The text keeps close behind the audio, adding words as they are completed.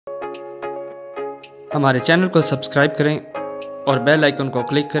हमारे चैनल को सब्सक्राइब करें और बेल आइकन को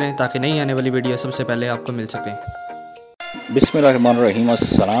क्लिक करें ताकि नई आने वाली वीडियो सबसे पहले आपको मिल सकें। बिस्मिल्लाहिर्रहमानिर्रहीम,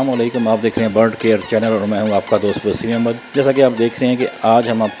 अस्सलाम वालेकुम। आप देख रहे हैं बर्ड केयर चैनल और मैं हूं आपका दोस्त वसीम अहमद। जैसा कि आप देख रहे हैं कि आज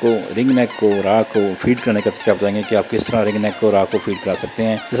हम आपको रिंग नेक को राह को फीड करने का तरीका बताएंगे कि आप किस तरह रिंग नेक को राह को फीड करा सकते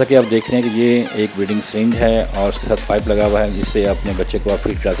हैं। जैसा कि आप देख रहे हैं कि ये एक ब्रीडिंग सिरिंज है और उसके साथ पाइप लगा हुआ है जिससे अपने बच्चे को आप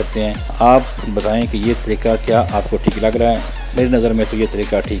फीड करा सकते हैं। आप बताएं कि ये तरीका क्या आपको ठीक लग रहा है। मेरी नज़र में तो ये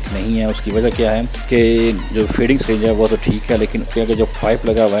तरीका ठीक नहीं है। उसकी वजह क्या है कि जो फीडिंग स्टेज है वो तो ठीक है, लेकिन क्योंकि जो पाइप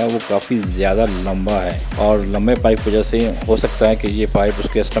लगा हुआ है वो काफ़ी ज़्यादा लंबा है और लंबे पाइप की वजह से हो सकता है कि ये पाइप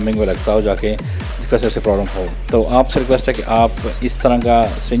उसके स्टमिंग में लगता हो जाके इसका सबसे प्रॉब्लम हो। तो आपसे रिक्वेस्ट है कि आप इस तरह का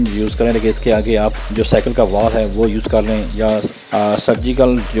सिरिंज यूज़ करें, लेकिन इसके आगे आप जो साइकिल का वॉल है वो यूज़ कर लें या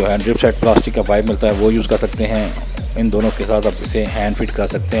सर्जिकल जो है ड्रिप सेट प्लास्टिक का पाइप मिलता है वो यूज़ कर सकते हैं। इन दोनों के साथ आप इसे हैंड फिट कर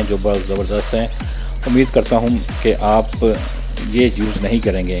सकते हैं जो बहुत ज़बरदस्त है। उम्मीद करता हूँ कि आप ये यूज़ नहीं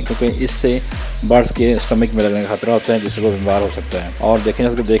करेंगे क्योंकि इससे बर्ड्स के स्टमक में लगने का खतरा होता है जिससे वो बीमार हो सकता है। और देखें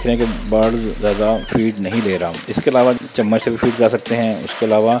इसको देख रहे हैं कि बर्ड ज़्यादा फीड नहीं ले रहा। इसके अलावा चम्मच से भी फीड कर सकते हैं। उसके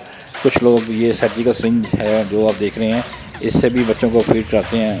अलावा कुछ लोग ये सर्जिकल सिरिंज है जो आप देख रहे हैं इससे भी बच्चों को फीड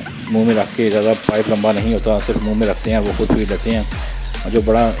कराते हैं। मुंह में रख के, ज़्यादा पाइप लंबा नहीं होता, सिर्फ मुंह में रखते हैं, वो खुद फीड लेते हैं, जो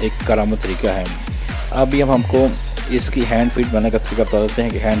बड़ा एक करामत तरीका है। अभी हमको इसकी हैंड फीड बनाने का तरीका बता देते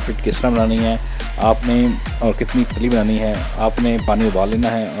हैं कि हैंड फीड किस तरह बनानी है आपने और कितनी पतली बनानी है। आपने पानी उबाल लेना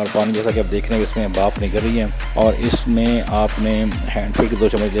है और पानी जैसा कि आप देख रहे हैं इसमें भाप निकल रही है और इसमें आपने हैंड फीड के 2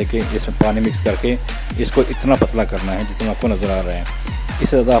 चम्मच लेके इसमें पानी मिक्स करके इसको इतना पतला करना है जितना आपको नज़र आ रहा है।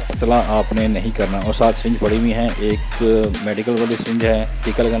 इससे ज़्यादा पतला आपने नहीं करना। और 7 सिरिंज पड़ी हुई हैं। एक मेडिकल वाली सिरिंज है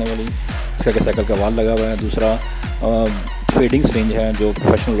टीका लगाने वाली, इसका साइकिल का वाल लगा हुआ है। दूसरा फीडिंग सिरिंज है जो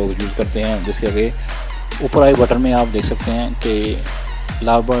प्रोफेशनल लोग यूज़ करते हैं, जिसके आगे ऊपर आई बटन में आप देख सकते हैं कि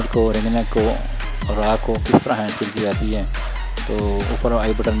लाव बर्ड को, रिंग नेक को और राह को किस तरह हैंड फीड की जाती है। तो ऊपर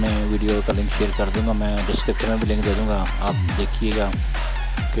आई बटन में वीडियो का लिंक शेयर कर दूंगा, मैं डिस्क्रिप्शन में भी लिंक दे दूंगा। आप देखिएगा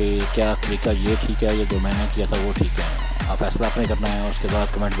कि क्या तरीका ये ठीक है या जो मैंने किया था वो ठीक है। आप फैसला आपने करना है और उसके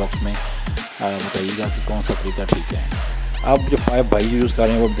बाद कमेंट बॉक्स में बताइएगा कि कौन सा तरीका ठीक है। आप जो पाइप भाई यूज़ कर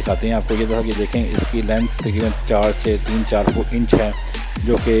रहे हैं वो दिखाते हैं आपको। ये जैसा कि देखें इसकी लेंथ तकरीबन 4 से 3-4 इंच है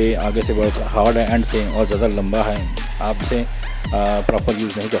जो कि आगे से बहुत हार्ड है एंड से और ज़्यादा लंबा है। आप इसे प्रॉपर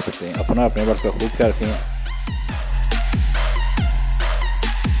यूज़ नहीं कर सकते। अपने बर्ड्स का खूब ख्याल रखें।